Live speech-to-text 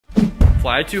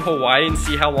fly to Hawaii and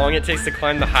see how long it takes to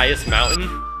climb the highest mountain?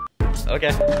 Okay.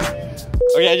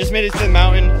 Okay, I just made it to the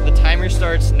mountain. The timer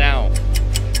starts now.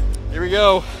 Here we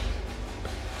go.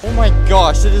 Oh my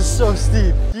gosh, it is so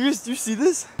steep. Do you see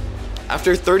this?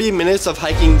 After 30 minutes of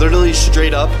hiking literally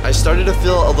straight up, I started to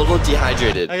feel a little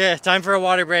dehydrated. Okay, time for a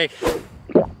water break.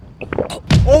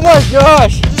 Oh my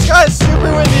gosh, this got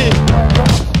super windy.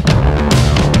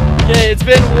 Okay, it's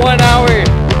been 1 hour.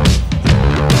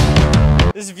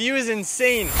 This view is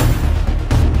insane.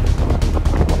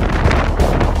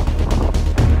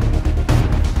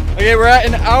 Okay, we're at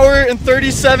 1 hour and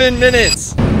 37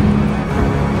 minutes.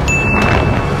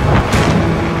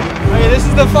 Okay, this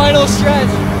is the final stretch.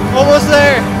 Almost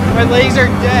there. My legs are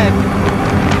dead.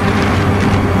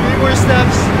 3 more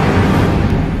steps.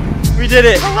 We did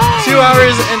it. 2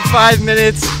 hours and 5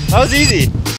 minutes. That was easy.